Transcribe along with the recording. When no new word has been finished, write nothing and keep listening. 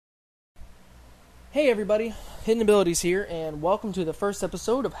Hey everybody, Hidden Abilities here, and welcome to the first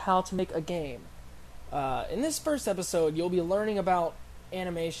episode of How to Make a Game. In this first episode, you'll be learning about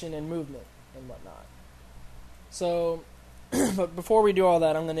animation and movement and whatnot. So, but before we do all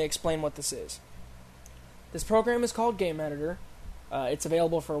that, I'm going to explain what this is. This program is called Game Editor. It's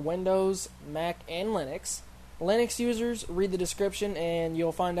available for Windows, Mac, and Linux. Linux users, read the description and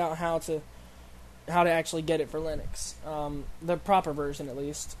you'll find out how to actually get it for Linux. The proper version, at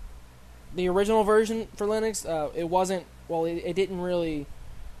least. The original version for Linux, it didn't really,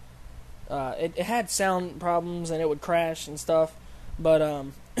 it had sound problems and it would crash and stuff, but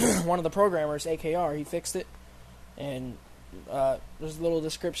one of the programmers, AKR, he fixed it, and there's a little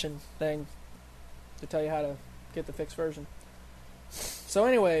description thing to tell you how to get the fixed version. So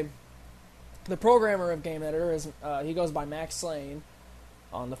anyway, the programmer of Game Editor he goes by Makslane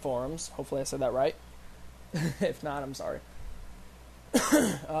on the forums. Hopefully I said that right. If not, I'm sorry.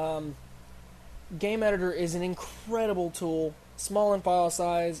 Game Editor is an incredible tool, small in file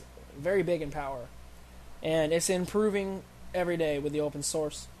size, very big in power, and it's improving every day with the open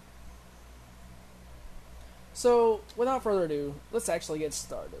source. So, without further ado, let's actually get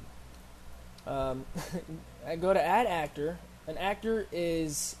started. I go to Add Actor. An actor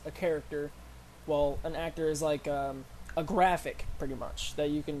is a character. Well, an actor is like a graphic, pretty much, that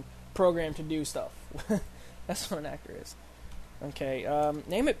you can program to do stuff. That's what an actor is. Okay,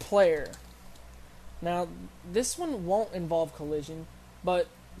 name it Player. Now, this one won't involve collision, but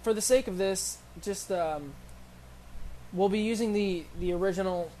for the sake of this, just we'll be using the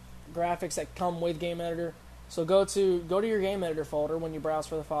original graphics that come with Game Editor. So go to your Game Editor folder when you browse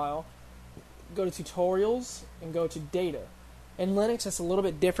for the file. Go to Tutorials and go to Data. In Linux, it's a little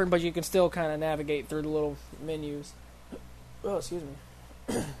bit different, but you can still kind of navigate through the little menus. Oh, excuse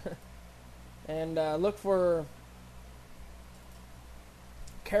me. And look for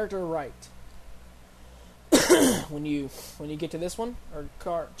Character Right. when you get to this one, or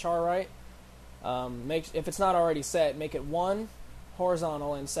char right, if it's not already set, make it 1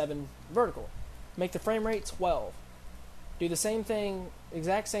 horizontal and 7 vertical. Make the frame rate 12. Do the same thing,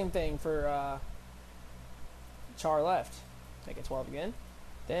 exact same thing for char left. Make it 12 again.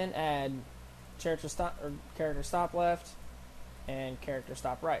 Then add character stop left and character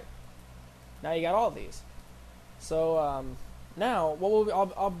stop right. Now you got all of these. So now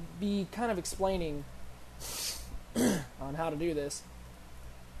I'll be kind of explaining on how to do this.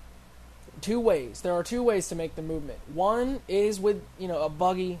 Two ways. There are two ways to make the movement. One is with, a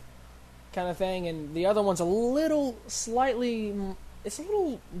buggy kind of thing, and the other one's it's a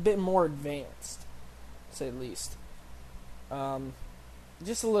little bit more advanced, to say the least.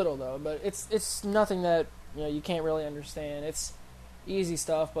 Just a little though, but it's nothing that you can't really understand. It's easy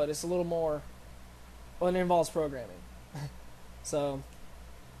stuff, but it's a little more. Well, it involves programming. So,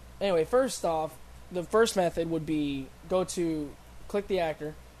 anyway, first off, the first method would be click the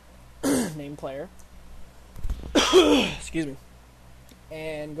actor, name Player, excuse me,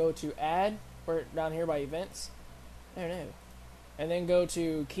 and go to Add, down here by Events, I don't know, and then go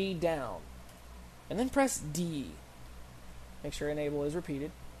to Key Down, and then press D. Make sure Enable is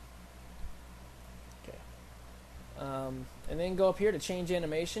repeated. Okay. And then go up here to Change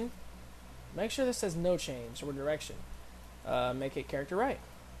Animation. Make sure this says No Change or Direction. Make it Character Right.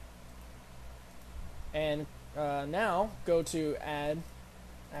 And now go to Add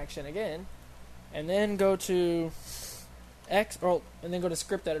Action again, and then go to and then go to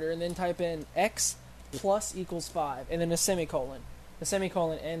Script Editor, and then type in X plus equals 5, and then a semicolon. The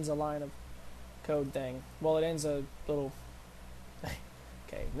semicolon ends a line of code thing. Well, it ends a little.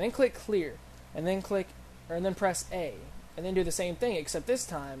 Okay. And then click Clear, and then press A, and then do the same thing, except this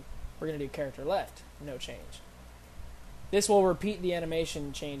time we're going to do Character Left. No change. This will repeat the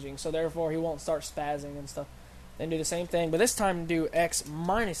animation changing, so therefore he won't start spazzing and stuff. Then do the same thing, but this time do X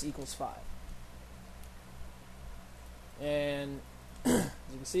minus equals 5. And, as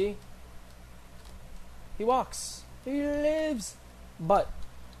you can see, he walks. He lives. But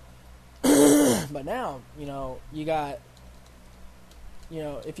now, you got,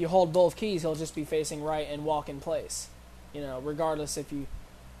 if you hold both keys, he'll just be facing right and walk in place. Regardless if you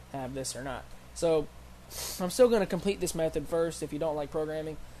have this or not. So, I'm still going to complete this method first if you don't like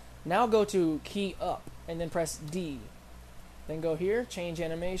programming. Now go to Key Up and then press D. Then go here, Change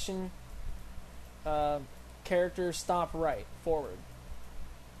Animation, Character Stop Right, Forward.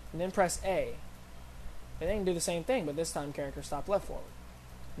 And then press A. And then do the same thing, but this time Character Stop Left, Forward.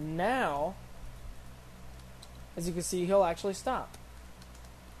 Now, as you can see, he'll actually stop.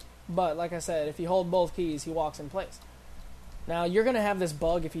 But, like I said, if you hold both keys, he walks in place. Now, you're going to have this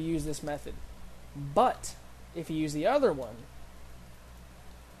bug if you use this method. But if you use the other one,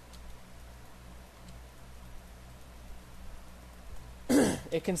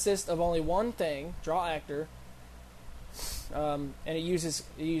 it consists of only one thing: draw actor, and it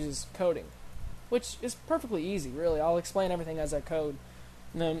uses coding, which is perfectly easy. Really, I'll explain everything as I code,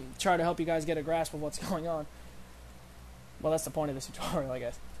 and then try to help you guys get a grasp of what's going on. Well, that's the point of this tutorial, I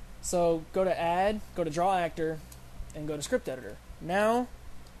guess. So go to Add, go to Draw Actor, and go to Script Editor. Now,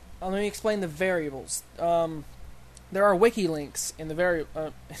 let me explain the variables. There are wiki links in the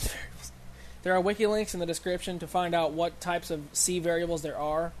variables. There are wiki links in the description to find out what types of C variables there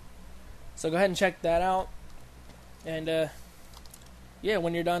are. So go ahead and check that out. And yeah,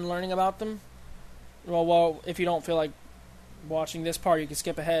 when you're done learning about them, well, if you don't feel like watching this part, you can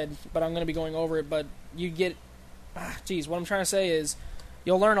skip ahead. But I'm going to be going over it. But you get, what I'm trying to say is,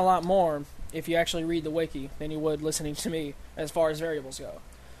 you'll learn a lot more if you actually read the wiki than you would listening to me as far as variables go.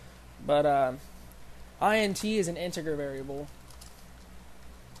 But int is an integer variable.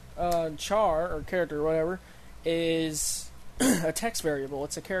 Char, or character, or whatever, is a text variable.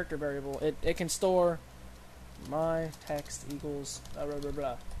 It's a character variable. It can store my text equals blah, blah,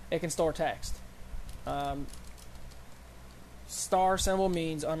 blah. It can store text. Star symbol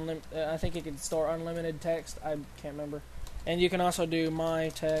means I think it can store unlimited text. I can't remember. And you can also do my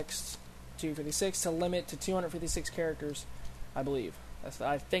text 256 to limit to 256 characters, I believe.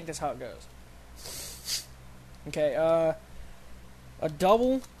 I think that's how it goes. Okay, a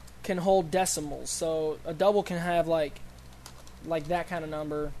double can hold decimals. So a double can have like that kind of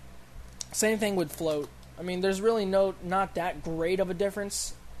number. Same thing with float. I mean, there's really not that great of a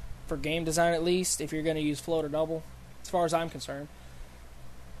difference for game design, at least, if you're going to use float or double, as far as I'm concerned.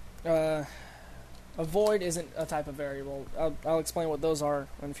 A void isn't a type of variable. I'll explain what those are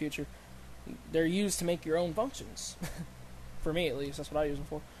in the future. They're used to make your own functions. For me, at least. That's what I use them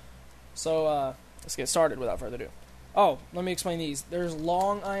for. So, let's get started without further ado. Oh, let me explain these. There's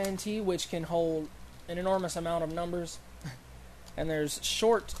long int, which can hold an enormous amount of numbers. And there's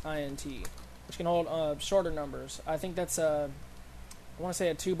short int, which can hold shorter numbers. I think that's I want to say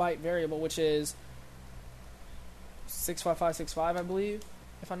a 2-byte variable, which is 65565, I believe,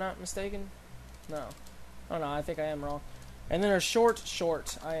 if I'm not mistaken. No. Oh no, I think I am wrong. And then there's short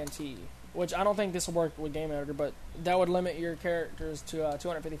int, which I don't think this will work with Game Editor, but that would limit your characters to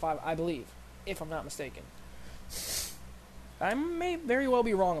 255, I believe, if I'm not mistaken. I may very well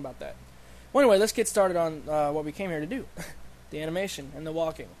be wrong about that. Well, anyway, let's get started on what we came here to do. The animation and the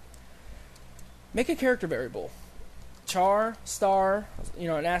walking. Make a character variable. Char, star,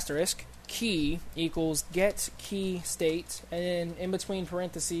 an asterisk, key equals get key state, and then in between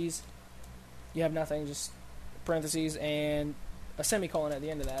parentheses, you have nothing, just parentheses and a semicolon at the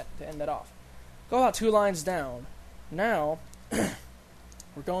end of that to end that off. Go about 2 lines down. Now,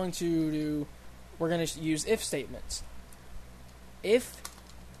 we're going to use if statements. If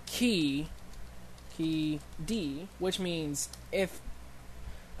key D, which means if,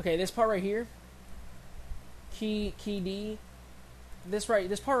 okay, this part right here, key D, this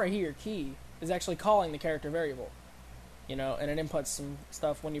part right here, key, is actually calling the character variable, and it inputs some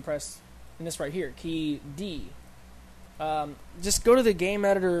stuff when you press, and this right here, key D. Just go to the Game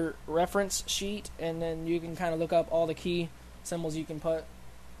Editor reference sheet, and then you can kind of look up all the key symbols you can put.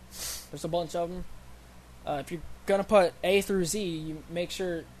 There's a bunch of them. If you're gonna put A through Z, you make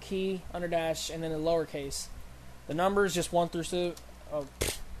sure key, underdash, and then the lowercase. The numbers just 1 through 0,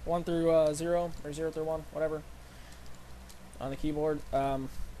 or 0 through 1, whatever, on the keyboard.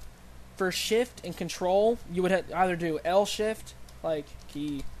 For shift and control, you would either do L shift, like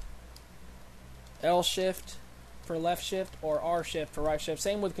key, L shift for left shift, or R shift for right shift.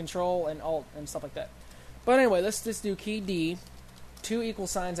 Same with control and alt and stuff like that. But anyway, let's just do key D, 2 equal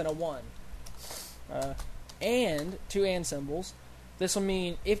signs and a 1. And 2 and symbols. This will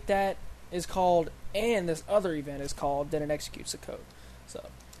mean if that is called and this other event is called, then it executes the code. So,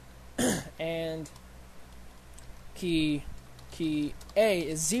 and key A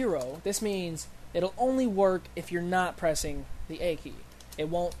is 0. This means it'll only work if you're not pressing the A key. It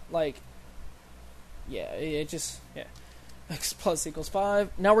won't X plus equals 5.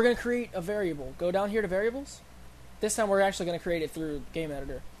 Now we're going to create a variable. Go down here to variables. This time we're actually going to create it through Game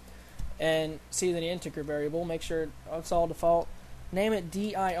Editor. And see the integer variable. Make sure it's all default. Name it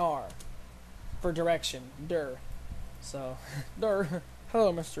dir for direction. Dir. So, dir.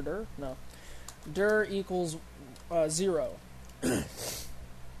 Hello, Mr. Dir. No. Dir equals 0. Excuse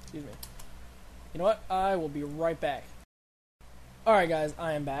me. You know what? I will be right back. Alright, guys.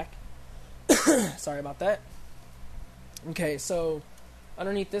 I am back. Sorry about that. Okay, so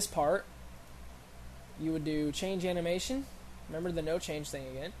underneath this part, you would do change animation. Remember the no change thing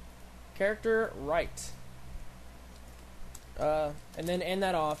again. Character right. And then end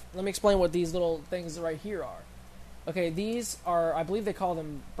that off. Let me explain what these little things right here are. Okay, these are, I believe they call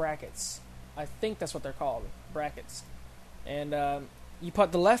them brackets. I think that's what they're called, brackets. And you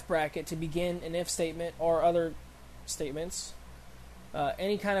put the left bracket to begin an if statement or other statements.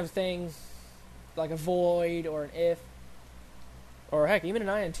 Any kind of thing like a void or an if, or heck, even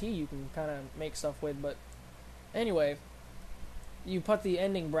an int you can kind of make stuff with. But anyway, you put the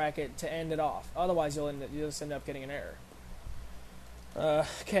ending bracket to end it off. Otherwise, you'll just end up getting an error.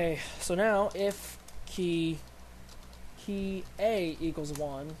 Okay, so now if key A equals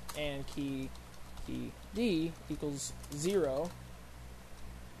 1 and key D equals 0,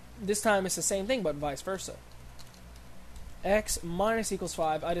 this time it's the same thing but vice versa. X minus equals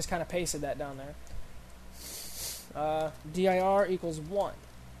 5, I just kind of pasted that down there. dir equals 1.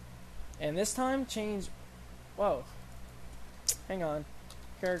 And this time change, whoa, hang on,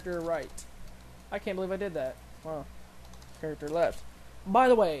 character right. I can't believe I did that. Wow, character left. By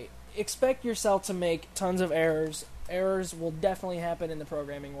the way, expect yourself to make tons of errors. Errors will definitely happen in the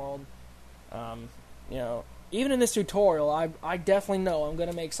programming world. You know, even in this tutorial, I definitely know I'm going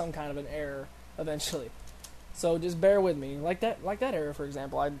to make some kind of an error eventually. So just bear with me. Like that error, for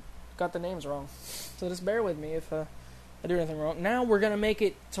example, I got the names wrong. So just bear with me if I do anything wrong. Now we're going to make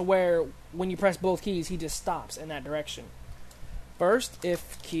it to where when you press both keys, he just stops in that direction. First,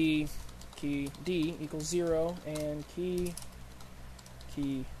 if key D equals 0 and key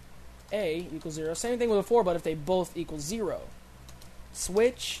A equals 0. Same thing with before, but if they both equal 0.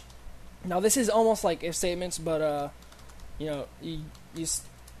 Switch. Now this is almost like if statements, but you know, you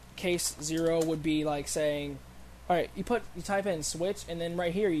case 0 would be like saying, all right, you type in switch, and then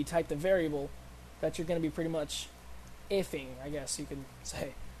right here you type the variable that you're going to be pretty much ifing, I guess you could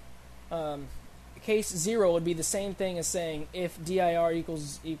say. Case 0 would be the same thing as saying if dir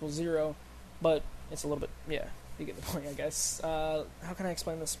equals 0, but it's a little bit, yeah, you get the point, I guess. How can I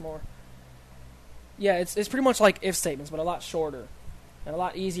explain this more? Yeah, it's pretty much like if statements, but a lot shorter and a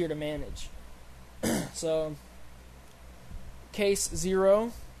lot easier to manage. So, case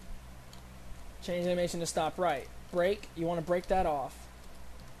 0, change animation to stop right. Break, you want to break that off.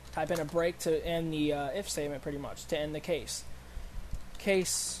 Type in a break to end the if statement, pretty much, to end the case.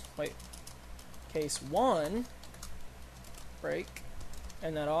 Case 1, break,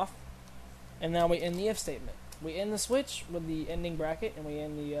 end that off. And now we end the if statement. We end the switch with the ending bracket, and we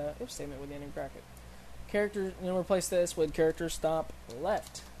end the if statement with the ending bracket. Character, replace this with character stop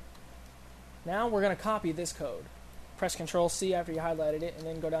left. Now we're going to copy this code. Press Control C after you highlighted it, and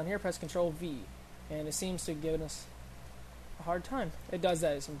then go down here, press Control V. And it seems to give us a hard time. It does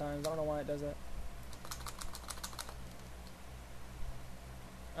that sometimes. I don't know why it does that.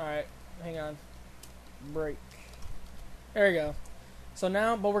 Alright, hang on. Break. There we go. So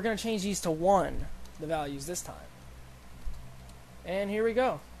now, but we're going to change these to 1, the values this time. And here we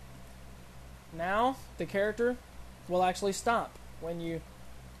go. Now, the character will actually stop when you,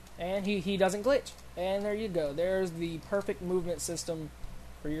 and he doesn't glitch. And there you go. There's the perfect movement system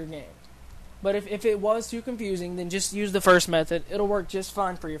for your game. But if it was too confusing, then just use the first method. It'll work just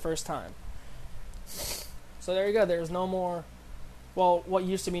fine for your first time. So there you go. There's no more, well, what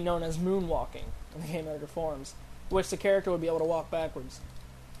used to be known as moonwalking in the game editor forums, which the character would be able to walk backwards.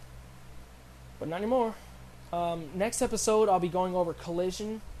 But not anymore. Next episode, I'll be going over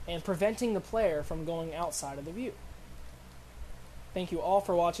collision and preventing the player from going outside of the view. Thank you all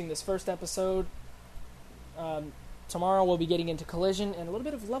for watching this first episode. Tomorrow we'll be getting into collision and a little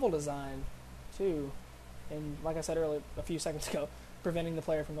bit of level design, too. And like I said earlier, a few seconds ago, preventing the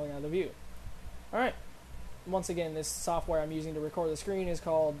player from going out of the view. Alright. Once again, this software I'm using to record the screen is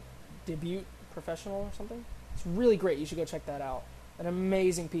called Debut Professional or something. It's really great. You should go check that out. An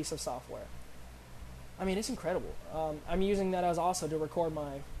amazing piece of software. I mean, it's incredible. I'm using that as also to record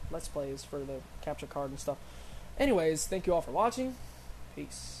my Let's Plays for the capture card and stuff. Anyways, thank you all for watching.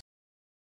 Peace.